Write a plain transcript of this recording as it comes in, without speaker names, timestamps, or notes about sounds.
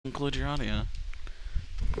Include your audio.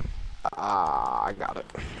 I got it.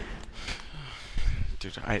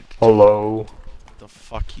 Dude, Hello. the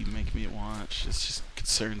fuck you make me watch? It just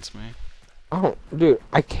concerns me. Oh, dude,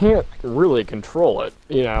 I can't really control it.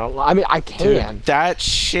 You know, I mean, I can. Dude, that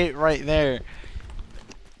shit right there.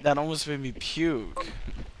 That almost made me puke.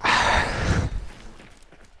 I'm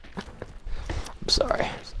sorry.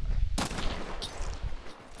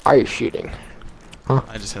 Are you shooting? Huh?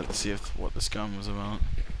 I just had to see what this gun was about.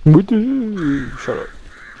 Shut up.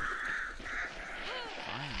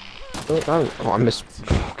 Oh, I missed.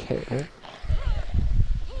 Okay.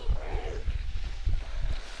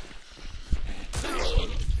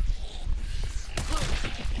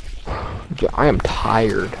 Dude, I am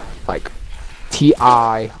tired. Like,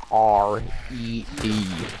 Tired.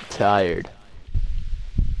 Tired.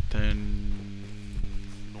 Then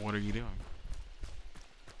what are you doing?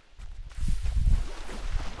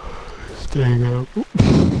 Staying up. You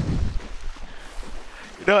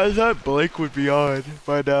know, I thought Blake would be on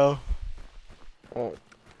by now. Oh,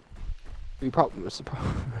 you probably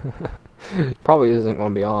probably isn't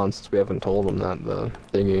going to be on since we haven't told him that the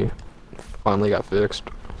thingy finally got fixed.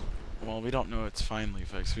 Well, we don't know it's finally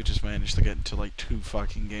fixed. We just managed to get into like 2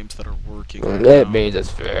 fucking games that are working right It now. means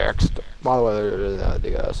it's fixed. By the way, there's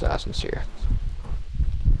the assassins here.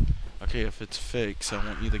 Okay, if it's fixed, I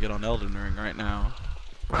want you to get on Elden Ring right now.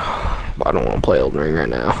 But I don't want to play Elden Ring right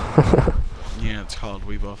now. Yeah, it's called.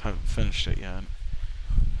 We both haven't finished it yet.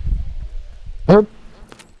 Oh,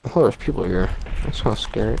 there's people here. That's kind of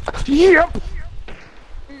scary. Yep!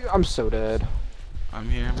 I'm so dead. I'm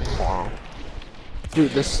here, man. Wow.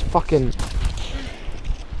 Dude, this fucking...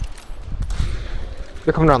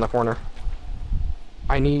 They're coming around the corner.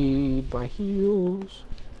 I need my heals.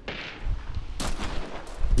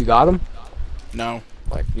 You got him? No.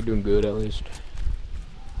 Like, you're doing good at least.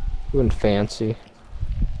 Doing fancy.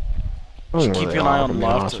 I don't Just know keep where they an eye are, on to be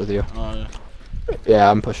left. honest with you. Uh, Yeah,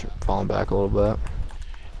 I'm falling back a little bit.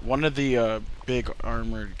 One of the big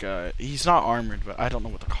armored guy. He's not armored, but I don't know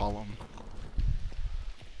what to call him.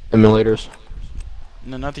 Emulators.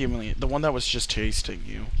 No, not the Emily. The one that was just chasing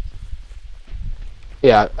you.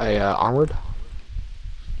 Yeah, armored.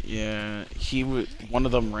 Yeah, one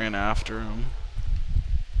of them ran after him.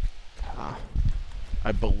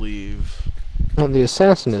 I believe. Well, the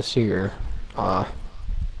assassin is here.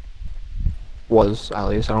 Was, at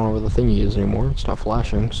least. I don't know where the thingy is anymore. It's not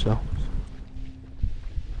flashing, so.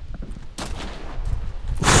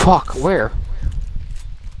 Fuck, where?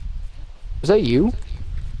 Is that you?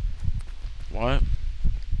 What?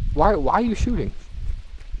 Why are you shooting?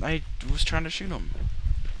 I was trying to shoot him.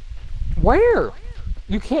 Where?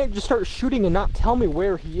 You can't just start shooting and not tell me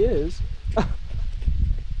where he is.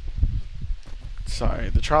 Sorry,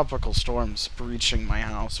 the tropical storm's breaching my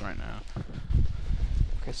house right now.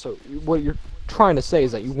 Okay, so what you're trying to say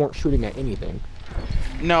is that you weren't shooting at anything.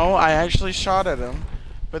 No, I actually shot at him,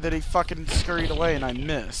 but then he fucking scurried away and I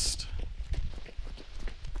missed.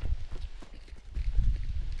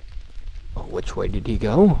 Oh, which way did he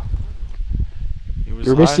go?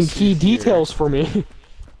 You're missing key details for me.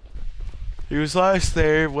 He was last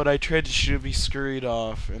there when I tried to shoot him, he scurried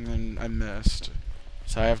off, and then I missed.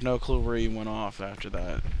 So I have no clue where he went off after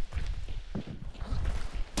that.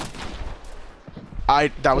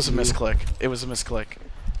 That was a misclick. It was a misclick.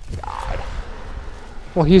 God.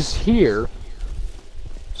 Well, he's here.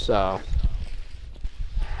 So.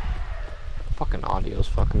 Fucking audio's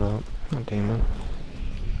fucking up. God damn it.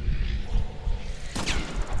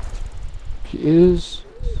 He is.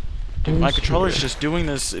 Dude, my controller's just doing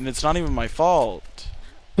this, and it's not even my fault.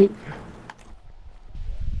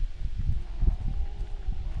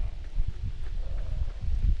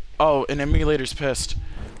 Oh, an emulator's pissed.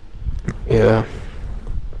 Yeah.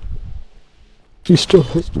 He's still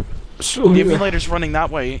The emulator's running that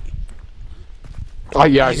way. Oh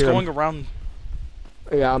yeah, I He's hear going him. around.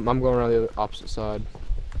 Yeah, I'm going around the opposite side.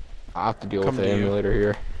 I have to deal with the emulator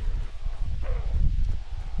here.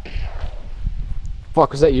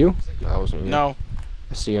 Fuck, is that you? That wasn't you. No.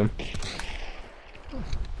 I see him.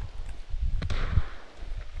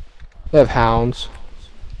 They have hounds.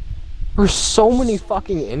 There's so many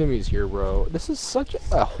fucking enemies here, bro. This is such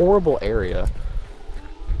a horrible area.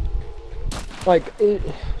 Like, it's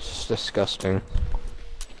just disgusting.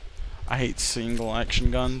 I hate single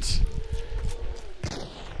action guns.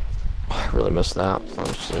 I really missed that. I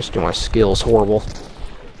was just doing my skills horrible.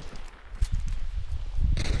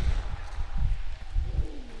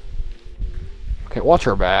 Okay, watch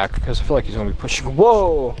her back, because I feel like he's gonna be pushing.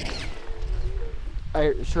 Whoa!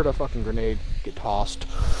 I heard a fucking grenade get tossed.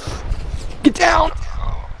 Get down!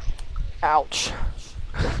 Ouch.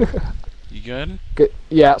 You You good? Good.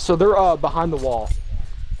 Yeah, so they're behind the wall.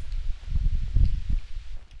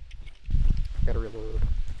 Gotta reload.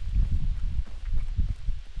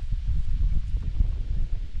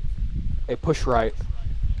 Hey, push right.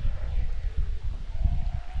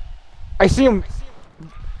 I see him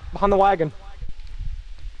behind the wagon.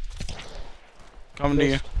 Coming to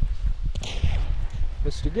you.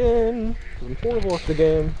 Missed again. 'Cause I'm horrible at the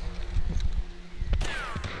game.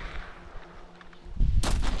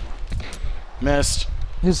 Missed.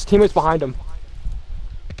 His teammate's behind him.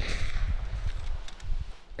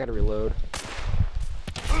 Gotta reload.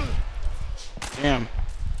 Damn.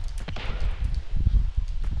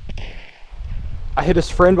 I hit his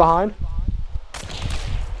friend behind.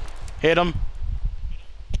 Hit him.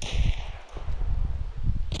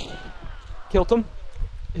 Killed him.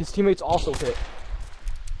 His teammates also hit.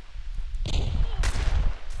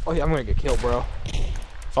 Oh yeah, I'm gonna get killed, bro.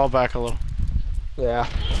 Fall back a little. Yeah.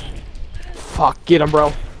 Fuck, get him,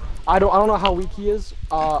 bro. I don't know how weak he is.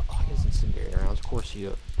 Oh, he has incendiary rounds. Of course he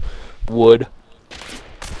would.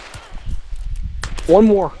 One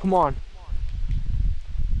more. Come on.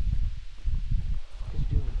 What's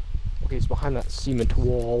he doing? Okay, he's behind that cement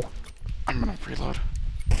wall. I'm gonna reload.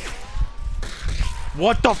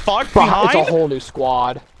 What the fuck? Behind? Behind? It's a whole new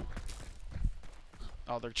squad.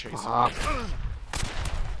 Oh, they're chasing.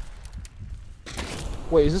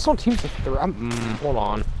 Wait, is this on team 3? Hold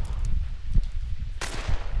on.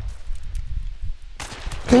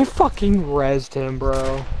 They fucking rezzed him,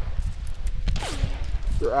 bro.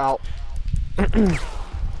 You're out.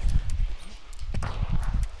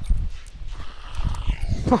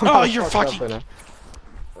 Oh, you're fucking.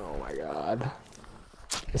 Oh my god.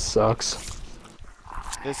 This sucks.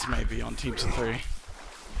 This may be on teams of 3.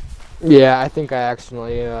 Yeah, I think I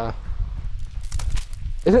accidentally, It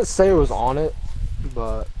didn't say it was on it,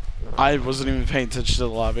 but... I wasn't even paying attention to the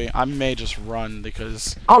lobby. I may just run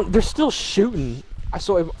because... they're still shooting. I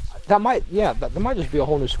saw it, that might just be a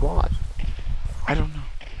whole new squad. I don't know.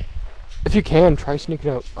 If you can, try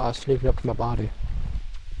sneaking up to my body.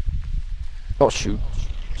 Don't shoot.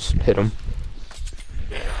 Just hit him.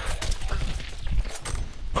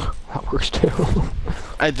 That works too.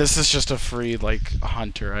 This is just a free, like,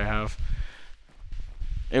 hunter I have.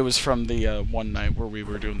 It was from the one night where we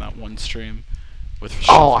were doing that one stream with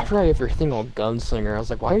Oh, I forgot everything on Gunslinger. I was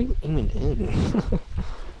like, why are you aiming in?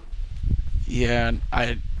 Yeah,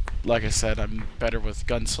 like I said, I'm better with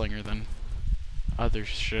Gunslinger than other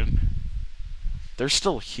shit. They're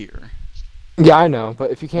still here. Yeah, I know,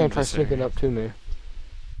 but if you can, try sneaking up to me.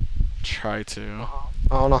 Try to.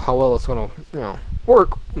 I don't know how well it's gonna,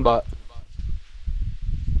 work, but...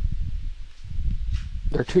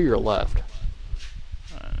 They're to your left.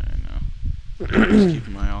 I know. Just keep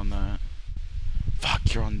my eye on that.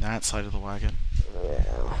 Fuck, you're on that side of the wagon.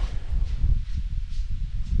 Yeah.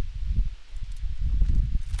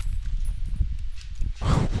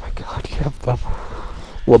 Oh my god, you have the...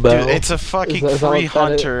 LaBelle. Dude, it's a fucking free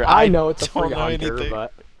hunter. I know it's a free don't know hunter, anything.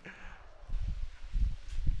 but...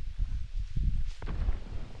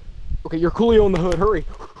 Okay, you're Coolio in the hood, hurry!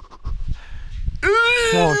 Come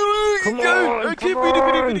on. Come on, come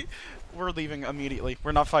on. We're leaving immediately.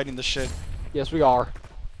 We're not fighting this shit. Yes, we are.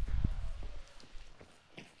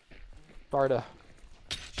 Sorry to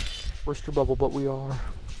burst your bubble, but we are.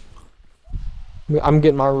 I'm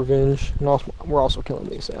getting my revenge, and also, we're also killing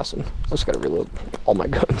the assassin. I just gotta reload all my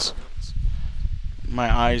guns.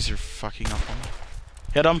 My eyes are fucking up on me.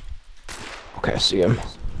 Hit him. Okay, I see him.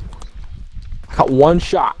 I got one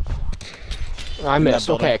shot. I missed.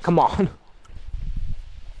 Okay, come on.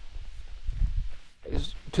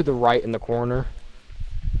 He's to the right in the corner.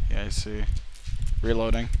 Yeah, I see.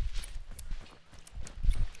 Reloading.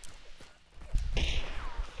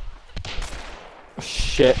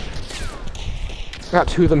 Shit. I got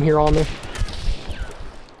 2 of them here on me.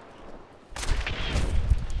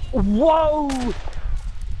 Whoa!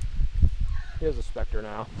 He has a Spectre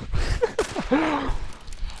now.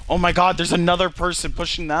 Oh my god, there's another person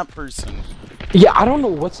pushing that person. Yeah, I don't know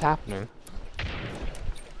what's happening.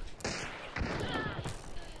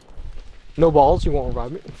 No balls, you won't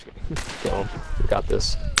revive me? Kill him. We got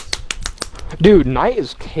this. Dude, Knight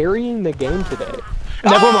is carrying the game today.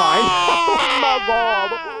 Never mind. My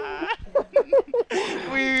ball.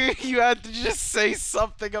 You had to just say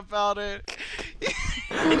something about it.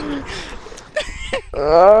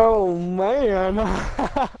 Oh man.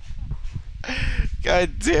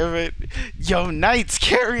 God damn it. Yo, Knight's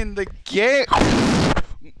carrying the game.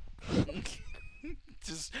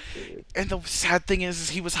 And the sad thing is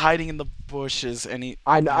he was hiding in the bushes and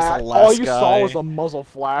I know. was the last all you guy. saw was a muzzle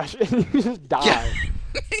flash and you just died. Yeah.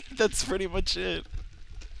 That's pretty much it.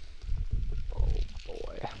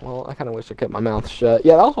 Well, I kind of wish I kept my mouth shut.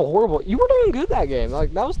 Yeah, that was a horrible. You were doing good that game.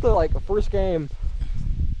 Like that was the first game.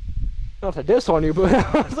 Not to diss on you, but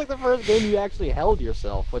it was like the first game you actually held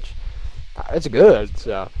yourself, which it's good.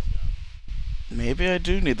 So Maybe I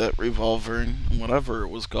do need that revolver, whatever it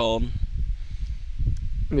was called.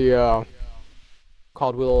 the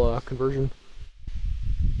cod wheel conversion.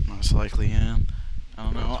 Most likely, yeah. I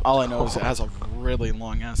don't know. All I know is it has a really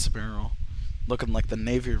long ass barrel, looking like the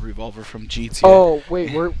Navy revolver from GTA. Oh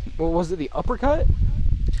wait, what was it? The uppercut?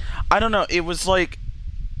 I don't know. It was like,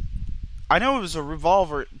 I know it was a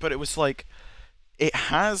revolver, but it was like, it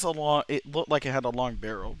has a long. It looked like it had a long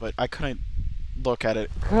barrel, but I couldn't look at it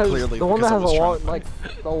clearly the one because that I has was a trying long, to like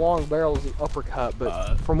find it. the long barrel is the uppercut.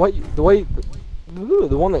 But from what you, the way,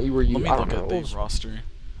 the one that you were using, Let me look at the roster.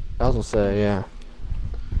 I was gonna say, yeah.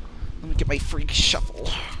 Let me get my freak shuffle.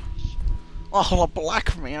 Oh, a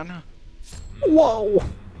black man. Whoa.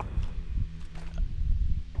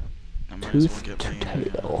 I might as well Tooth get me. to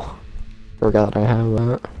tail. Forgot I have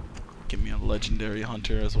that. Give me a legendary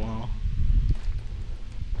hunter as well.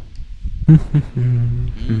 I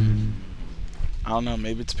don't know,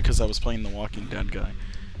 maybe it's because I was playing the Walking Dead guy.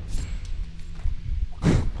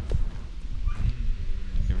 You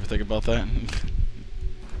ever think about that?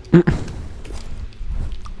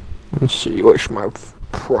 Let's see, what should my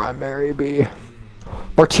primary be?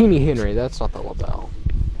 Martini Henry, that's not the LaBelle.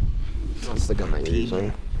 That's the gun that you're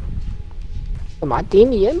using. The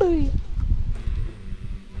Martini Henry.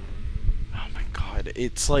 Oh my god,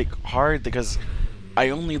 it's like hard because I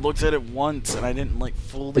only looked at it once and I didn't like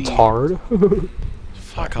fully. It's hard.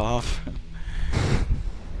 Fuck off.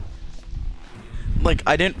 Like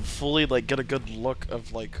I didn't fully like get a good look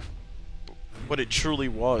of like what it truly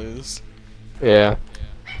was. Yeah.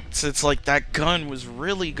 So it's like that gun was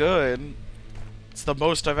really good. It's the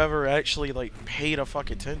most I've ever actually like paid a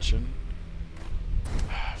fuck attention.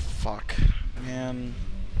 Fuck, man.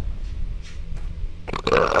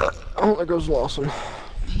 Oh, there goes Lawson.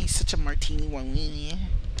 He's such a martini weenie.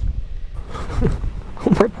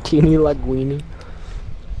 Martini Linguini.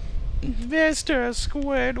 Mr.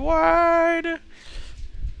 Squidward.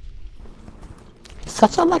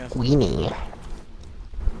 Such a linguini.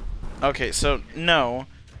 Okay, so no,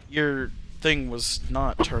 your thing was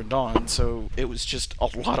not turned on, so it was just a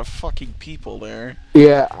lot of fucking people there.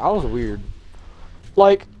 Yeah, I was weird.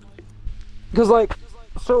 Like, cause like,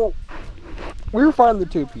 so we were finding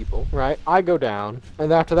the two people, right? I go down,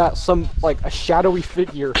 and after that, a shadowy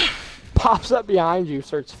figure pops up behind you,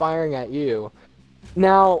 starts firing at you.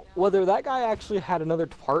 Now, whether that guy actually had another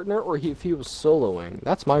partner or if he was soloing,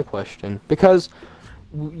 that's my question. Because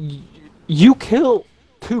you kill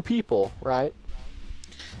two people, right?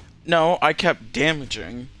 No, I kept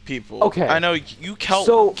damaging people. Okay. I know you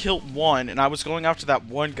killed one, and I was going after that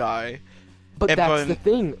one guy. But that's the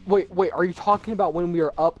thing. Wait, are you talking about when we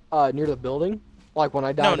were up near the building? Like when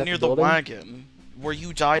I died at the building? No, near the wagon. Where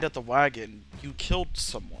you died at the wagon, you killed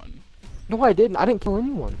someone. No, I didn't. I didn't kill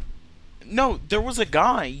anyone. No, there was a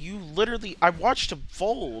guy. You literally... I watched him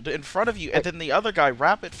fold in front of you, and then the other guy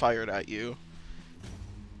rapid-fired at you.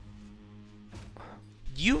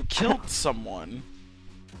 You killed someone.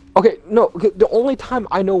 Okay, no, the only time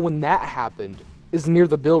I know when that happened is near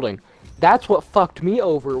the building. That's what fucked me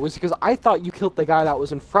over, was because I thought you killed the guy that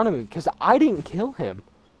was in front of me, because I didn't kill him.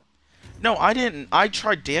 No, I didn't. I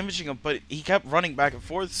tried damaging him, but he kept running back and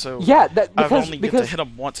forth, so yeah, I've only get to hit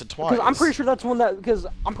him once or twice. Because I'm pretty sure that's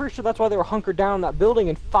I'm pretty sure that's why they were hunkered down in that building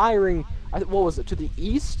and firing, what was it, to the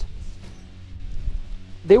east?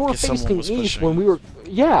 They were facing east when we were,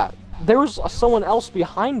 yeah. There was someone else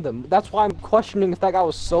behind them. That's why I'm questioning if that guy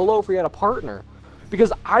was solo or if he had a partner.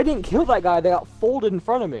 Because I didn't kill that guy that got folded in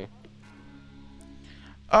front of me.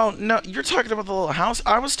 Oh, no, you're talking about the little house?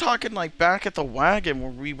 I was talking, like, back at the wagon where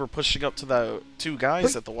we were pushing up to the two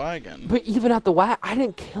guys at the wagon. But even at the wagon, I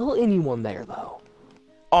didn't kill anyone there, though.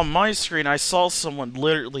 On my screen, I saw someone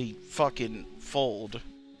literally fucking fold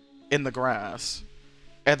in the grass.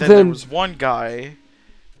 And then there was one guy...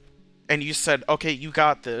 And you said, okay, you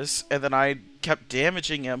got this. And then I kept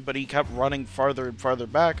damaging him, but he kept running farther and farther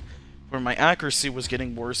back, where my accuracy was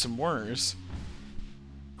getting worse and worse.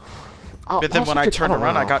 But then when I turned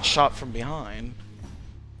around, I got shot from behind.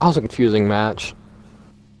 That was a confusing match.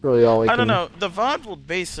 Really all I don't know. The VOD will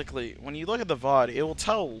basically, when you look at the VOD, it will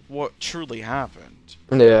tell what truly happened.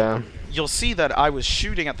 Yeah. You'll see that I was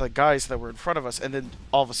shooting at the guys that were in front of us, and then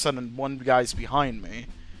all of a sudden, one guy's behind me.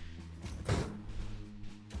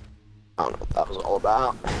 I don't know what that was all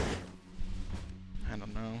about. I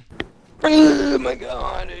don't know. Oh my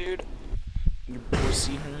god, dude. Your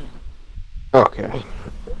pussy hurt? Okay.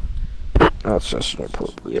 That's just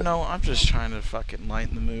inappropriate. You know, I'm just trying to fucking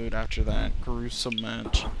lighten the mood after that gruesome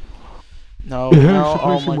match. No, Yeah, no,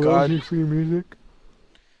 oh my god. Music.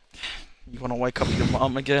 You wanna wake up your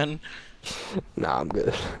mom again? Nah, I'm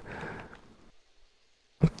good.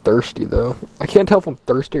 I'm thirsty though. I can't tell if I'm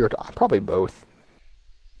thirsty or probably both.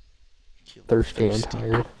 Thirsty and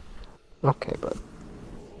tired. Okay, but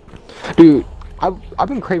dude, I've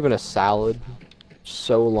been craving a salad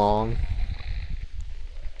so long.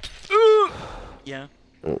 Yeah.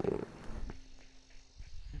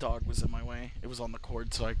 Dog was in my way. It was on the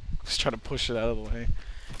cord, so I was trying to push it out of the way.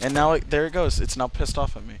 And now there it goes. It's now pissed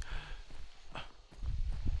off at me.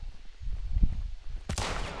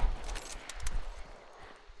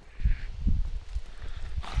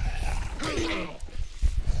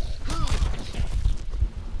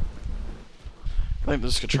 I think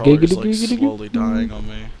this controller is like slowly dying on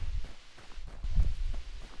me.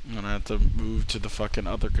 I'm gonna have to move to the fucking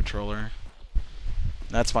other controller.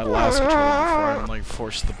 That's my last controller before I'm like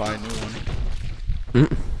forced to buy a new one.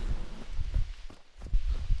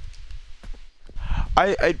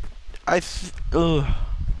 I'm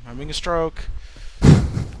having a stroke.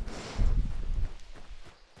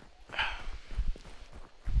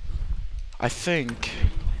 I think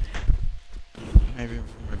maybe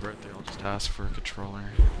for my birthday I'll just ask for a controller.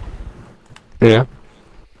 Yeah.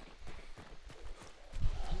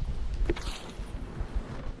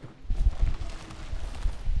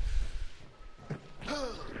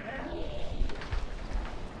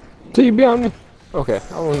 So you behind me? Okay,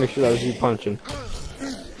 I want to make sure that was you punching.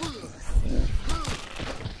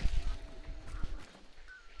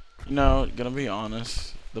 No, gonna be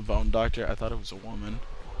honest, the bone doctor, I thought it was a woman.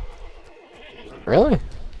 Really?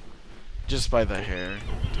 Just by the hair,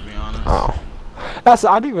 to be honest. Oh. I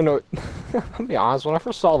didn't even know. I'll be honest, when I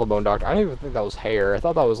first saw the bone doctor, I didn't even think that was hair. I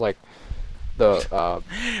thought that was like the part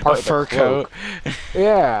of fur the coat. coat.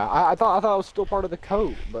 Yeah, I thought it was still part of the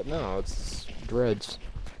coat, but no, it's dreads.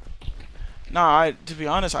 No, to be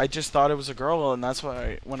honest, I just thought it was a girl, and that's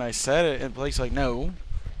why when I said it, and Blake's like, no,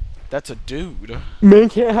 that's a dude. Men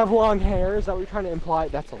can't have long hair? Is that what you're trying to imply?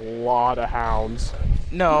 That's a lot of hounds.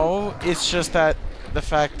 No, it's just that the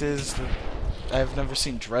fact is that I've never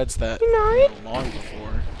seen dreads that long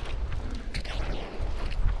before.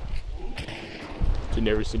 You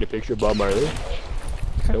never seen a picture of Bob Marley?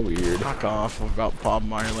 Kinda weird. Fuck off about Bob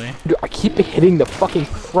Marley. Dude, I keep hitting the fucking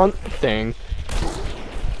front thing.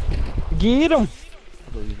 Get him! I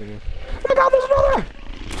believe in you. Oh my god, there's another!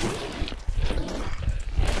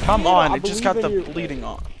 Come on, it just got the bleeding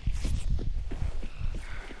on.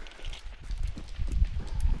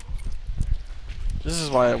 This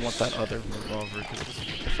is why I want that other revolver, because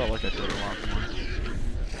I felt like I did a lot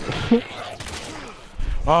more.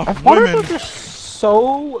 Oh, I wonder if there's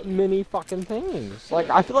so many fucking things. Like,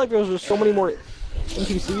 I feel like there's just so many more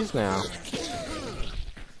NPCs now.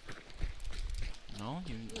 No,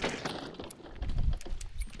 you...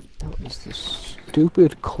 What is this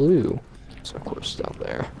stupid clue? So, of course, down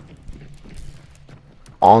there.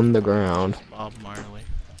 On the ground. Bob Marley.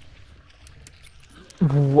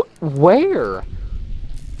 Where?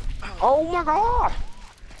 Oh my god!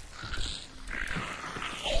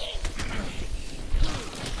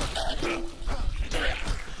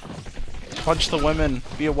 Punch the women.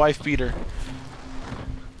 Be a wife beater.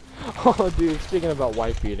 Oh, dude, speaking about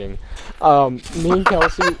wife beating, me and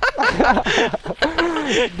Kelsey,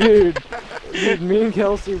 dude, me and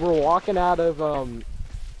Kelsey were walking out of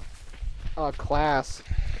class,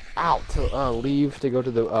 out to leave to go to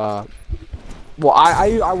the well,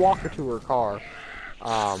 I walk her to her car,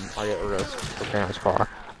 I get her to her parents' car,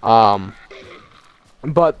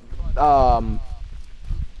 but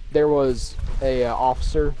there was a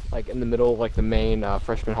officer like in the middle of like the main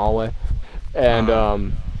freshman hallway, and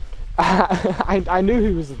I knew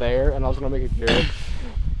he was there, and I was gonna make a joke,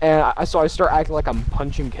 and so I start acting like I'm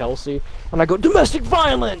punching Kelsey, and I go, domestic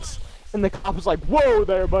violence, and the cop was like, whoa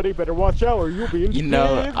there, buddy, better watch out or you'll be in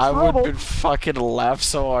know, I trouble. would fucking laugh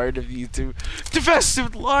so hard if you two domestic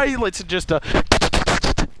violence and just and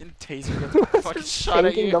taser the fucking shot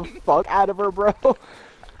at you. The fuck out of her, bro.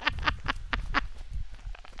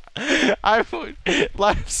 I would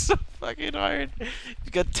laugh so fucking hard.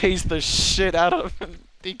 You could taste the shit out of him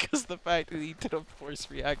because the fact that he did a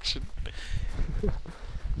forced reaction.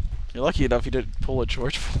 You're lucky enough he didn't pull a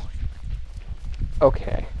George Floyd.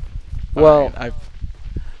 Okay. Well, right,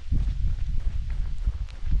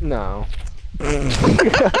 no.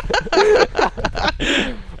 The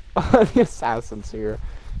assassin's here.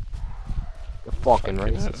 The fucking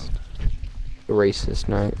racist. The racist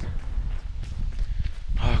night.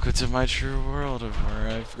 Welcome to my true world of where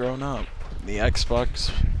I've grown up. The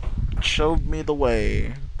Xbox showed me the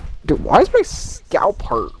way. Dude, why is my scalp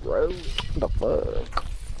hurt, bro? What the fuck?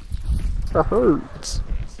 It hurts.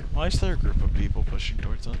 Why is there a group of people pushing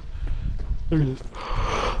towards us? There's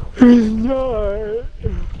not.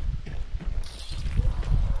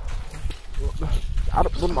 Out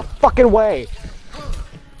of my fucking way!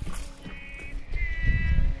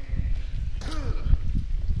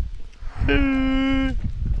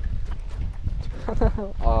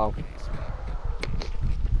 Oh.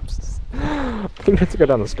 I think I have to go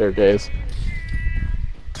down the staircase.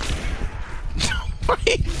 My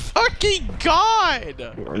fucking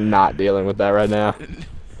god! We're not dealing with that right now.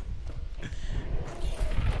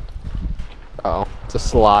 Oh, it's a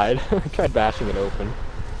slide. I tried bashing it open.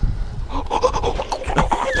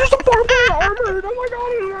 There's a barbarian armored! Oh my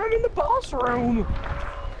god, I'm in the boss room!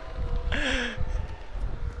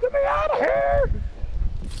 Get me out of here!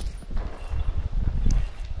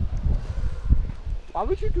 Why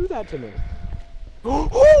would you do that to me? Oh!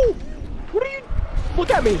 What are you?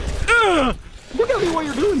 Look at me! Look at me while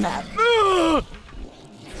you're doing that!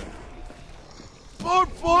 But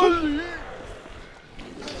funny!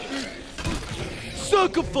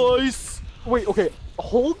 Sacrifice! Wait, okay.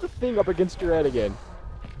 Hold the thing up against your head again.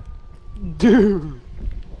 Dude!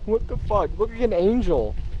 What the fuck? Look like an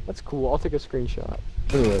angel. That's cool. I'll take a screenshot.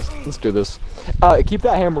 Anyways, let's do this. Keep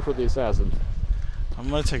that hammer for the assassin. I'm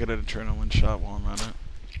gonna take it at a adrenaline shot while I'm at it.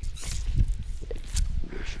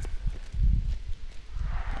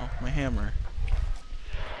 Oh, my hammer.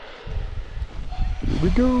 Here we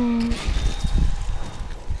go.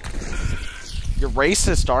 You're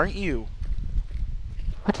racist, aren't you?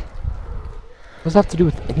 What? What does that have to do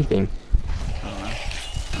with anything?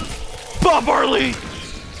 Bob Marley!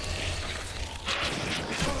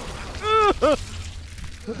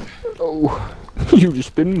 Oh, you've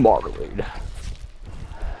just been marmalade.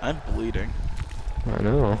 I'm bleeding. I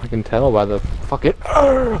know, I can tell by the fucking. Get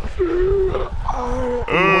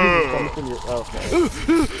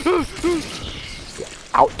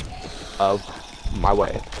out of my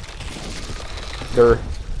way. They're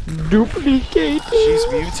duplicating. She's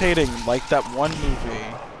mutating like that one movie,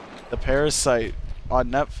 The Parasite, on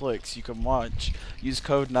Netflix. You can watch. Use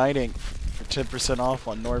code NIGHTINK for 10% off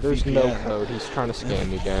on NordVPN. There's no code. He's trying to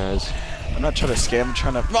scam you guys. I'm not trying to scam. I'm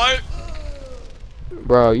trying to.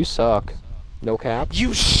 Bro, you suck. No cap.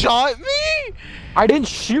 You shot me? I didn't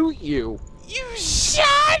shoot you. You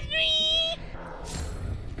shot me?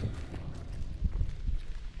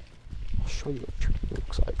 I'll show you what true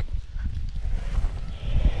looks like.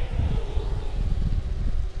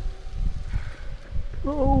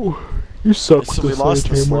 Oh, you suck. So we lost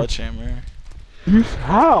the sledgehammer.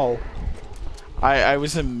 How? I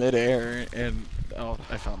was in midair and oh,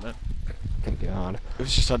 I found it. Thank God. It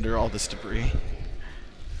was just under all this debris.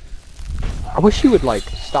 I wish you would like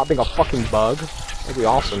stop being a fucking bug. That'd be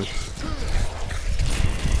awesome.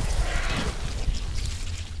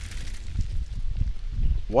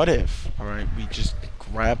 What if, alright, we just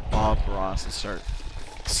grab Bob Ross and start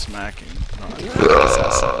smacking?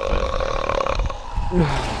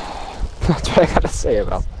 That's what I gotta say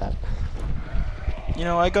about that. You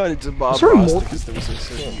know, I got into Bob there Ross more because there was a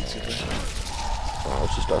certain YouTuber. Oh,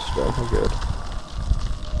 it's just us two. We're good.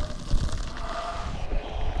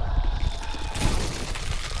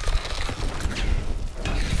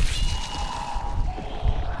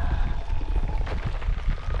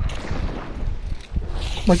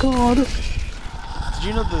 Oh my god. Did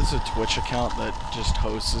you know there's a Twitch account that just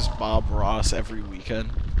hosts Bob Ross every weekend?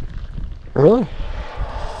 Really?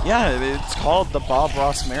 Yeah, it's called the Bob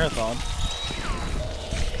Ross Marathon.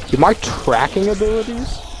 Dude, my tracking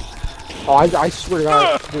abilities? Oh, I swear to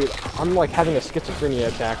God, dude, I'm like having a schizophrenia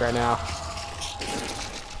attack right now.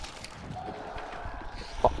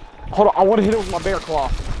 Oh, hold on, I want to hit it with my bear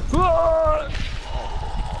claw.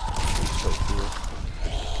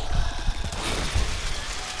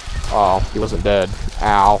 Oh, he wasn't dead.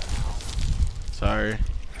 Ow. Sorry.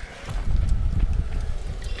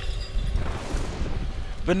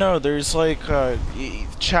 But no, there's like,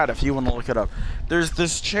 chat if you want to look it up. There's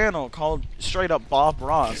this channel called straight up Bob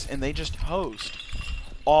Ross, and they just host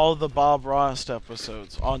all the Bob Ross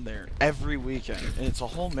episodes on there every weekend, and it's a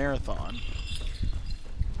whole marathon.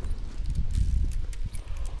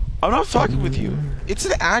 I'm not fucking with you. It's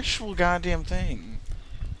an actual goddamn thing.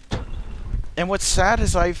 And what's sad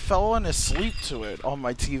is I fell asleep to it on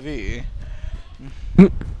my TV.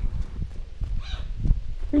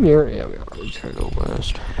 Near, yeah, we are. We're just gonna go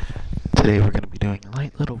west. Today we're going to be doing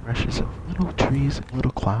light little brushes of little trees and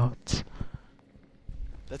little clouds.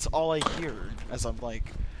 That's all I hear as I'm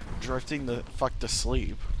like drifting the fuck to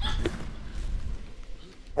sleep.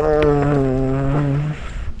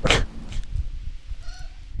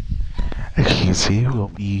 can see, we'll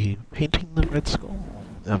be painting the red skull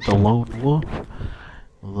of the lone wolf.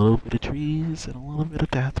 A little bit of trees and a little bit of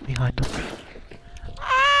death behind us.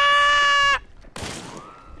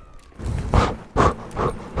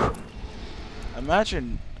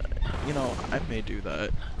 Imagine, you know, I may do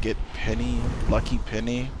that. Get Lucky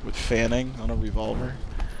Penny with fanning on a revolver.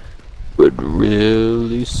 Would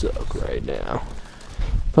really suck right now.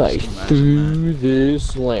 Like through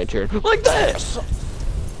this lantern. Like this!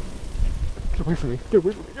 Get away from me. Get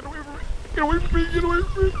away from me. Get away from me. Get away from me. Get away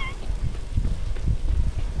from me.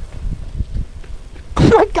 Oh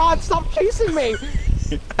my god, stop chasing me!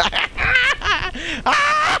 Get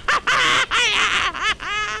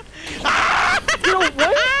away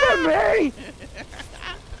from me!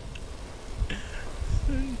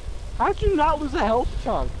 How'd you not lose a health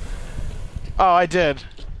chunk? Oh, I did.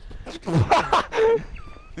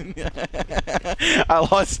 I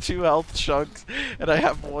lost 2 health chunks, and I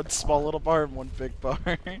have 1 small little bar and 1 big bar.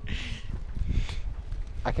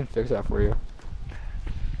 I can fix that for you.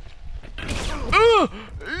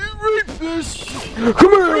 Rapist!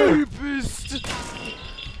 Come here! Rapist!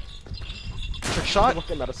 Trick shot?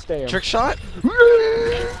 Looking at a stamp. Trick shot?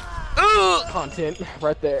 Content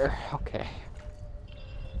right there. Okay.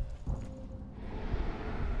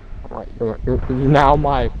 Alright, you're now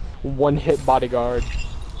my one-hit bodyguard.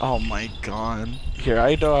 Oh my god. Here,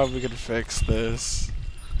 I know how we can fix this.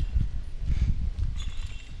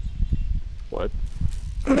 What?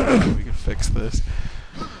 We can fix this.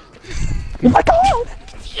 Oh my god!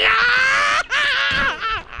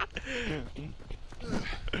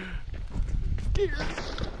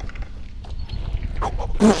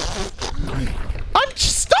 I'm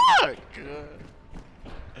stuck!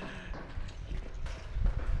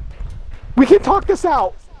 We can talk this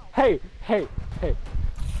out! Hey, hey, hey.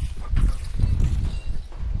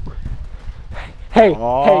 Hey,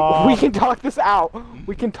 hey, we can talk this out!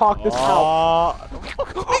 We can talk this out!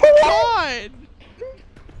 Oh my god!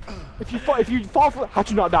 If you fall for, how'd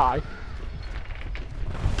you not die?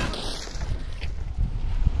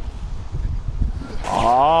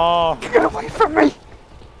 Oh! Get away from me!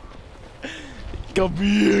 Come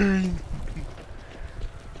here!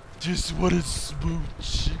 Just want to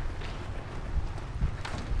smooch.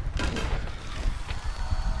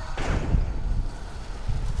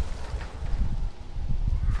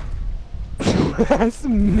 That's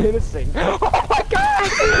menacing. Oh my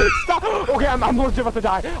god! Stop! Okay, I'm legit about to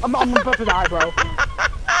die. I'm about to die, bro.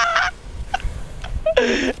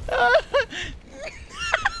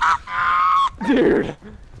 Dude.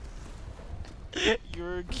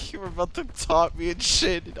 You were about to taunt me and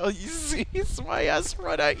shit, and all you see is my ass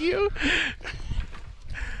run at you.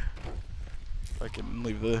 I can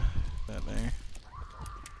leave that there.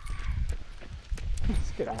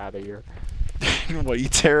 Let's get out of here. What, you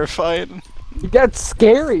terrified? That's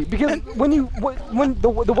scary because when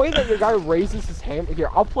the way that your guy raises his hand here,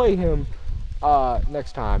 I'll play him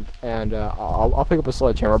next time, and I'll pick up a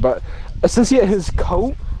sledgehammer. But since he has his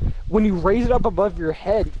coat, when you raise it up above your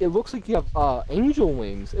head, it looks like you have angel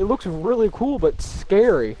wings. It looks really cool, but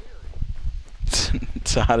scary.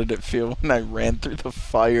 So how did it feel when I ran through the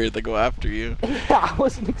fire to go after you? Yeah, I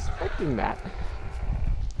wasn't expecting that.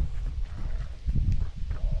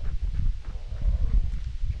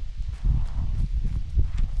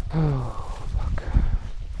 Oh, fuck.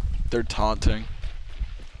 They're taunting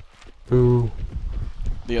Who?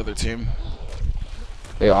 the other team.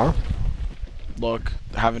 They are? Look,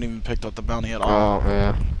 haven't even picked up the bounty at all. Oh,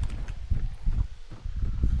 yeah.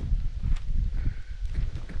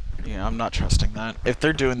 Yeah, I'm not trusting that. If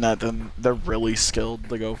they're doing that, then they're really skilled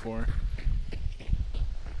to go for.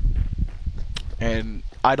 And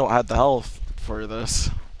I don't have the health for this.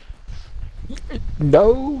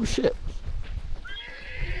 No shit.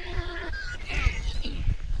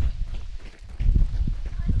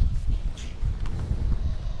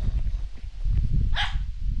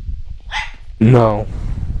 No.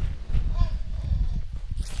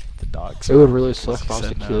 The dogs. It would really suck if I was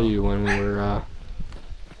Said to kill no. you when we were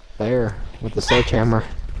there with the sledgehammer.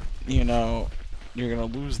 You know, you're gonna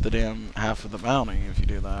lose the damn half of the bounty if you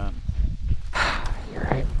do that. You're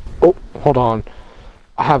right. Oh, hold on.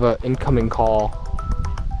 I have an incoming call.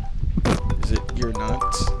 Is it your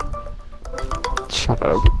nuts? Shut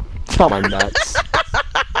up. It's not my nuts.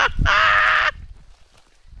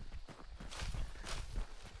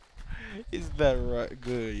 Is that right?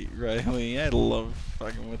 Good, Riley. I love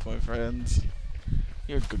fucking with my friends.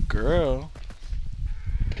 You're a good girl.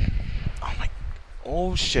 Oh my.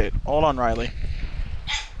 Oh shit. Hold on, Riley.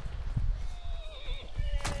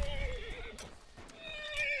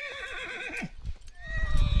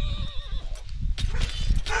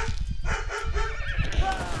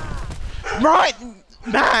 Right,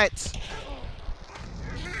 Matt.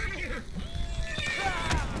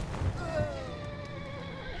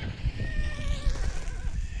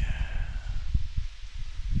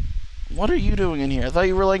 What are you doing in here? I thought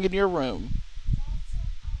you were like in your room.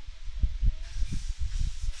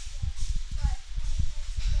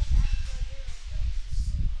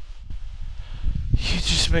 You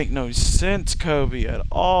just make no sense, Kobe, at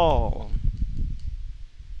all.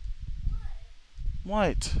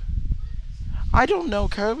 What? I don't know,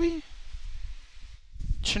 Kobe.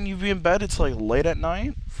 Shouldn't you be in bed? It's like late at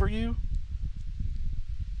night for you.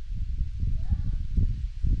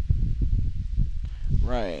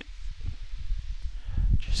 Right.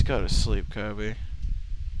 Just go to sleep, Kobe.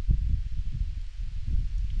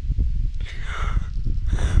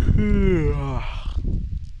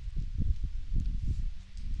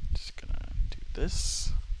 Just gonna do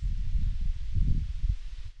this.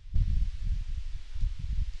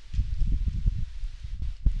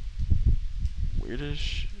 Weird as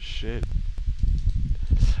shit.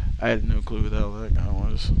 I had no clue who the hell that guy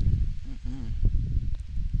was.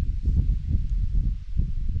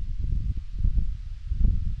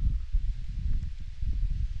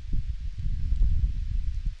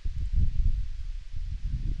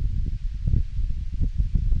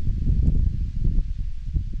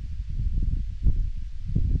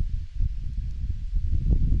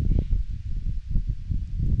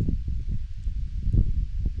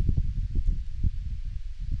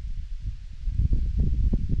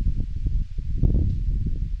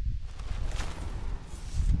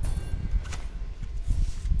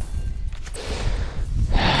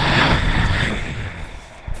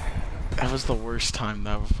 That was the worst time to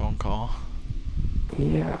have a phone call.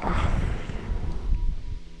 Yeah.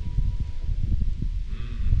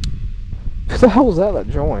 Who the hell was that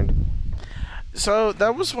joined? So,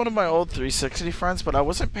 that was one of my old 360 friends, but I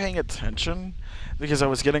wasn't paying attention because I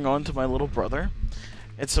was getting on to my little brother.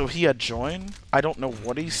 And so he had joined. I don't know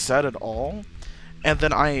what he said at all. And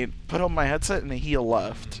then I put on my headset and he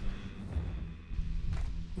left.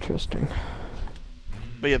 Interesting.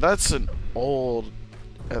 But yeah, that's an old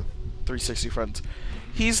 360 friend.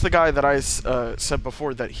 He's the guy that I said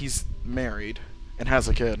before that he's married and has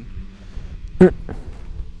a kid.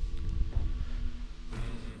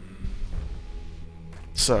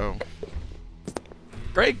 So,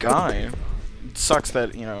 great guy. It sucks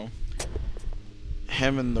that, you know,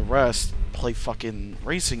 him and the rest play fucking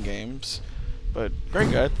racing games. But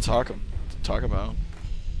great guy to talk about.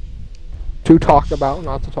 To talk about,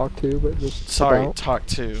 not to talk to, but just Sorry, about. talk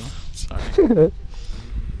to. Sorry.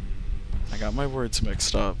 I got my words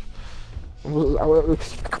mixed up. Full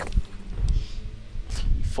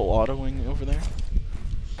autoing over there?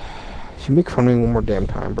 If you make fun of me one more damn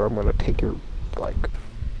time, bro, I'm gonna take your, like...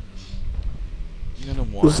 You're gonna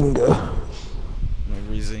want... Zinga. My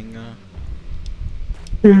Rizinga.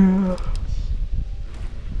 Yeah.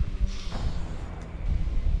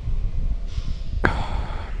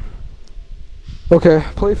 Okay,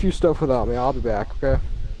 play a few stuff without me. I'll be back, okay?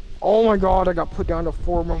 Oh my god, I got put down to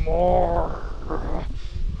 4 more.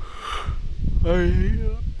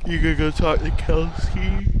 You gonna go talk to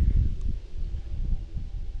Kelsey?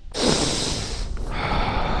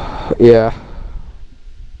 Yeah.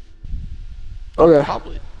 Okay.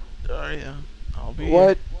 Probably. Yeah. I'll be.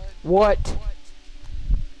 What?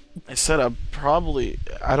 I said I'm probably.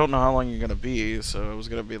 I don't know how long you're gonna be, so I was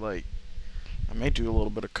gonna be like. I may do a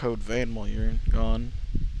little bit of Code Vein while you're gone.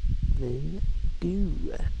 Do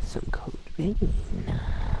some Code Vein.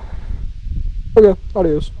 Okay,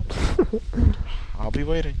 adios. I'll be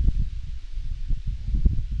waiting.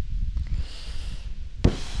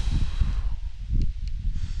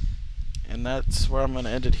 And that's where I'm gonna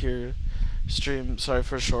end it here. Stream, sorry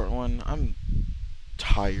for a short one. I'm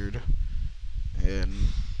tired. And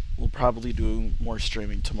we'll probably do more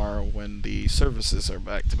streaming tomorrow when the services are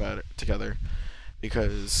back together.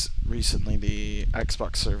 Because recently the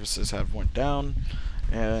Xbox services have went down.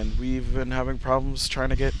 And we've been having problems trying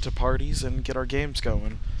to get to parties and get our games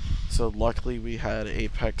going. So luckily we had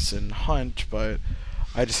Apex and Hunt, but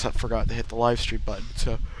I just forgot to hit the live stream button.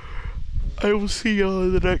 So I will see you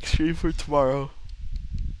on the next stream for tomorrow.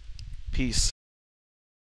 Peace.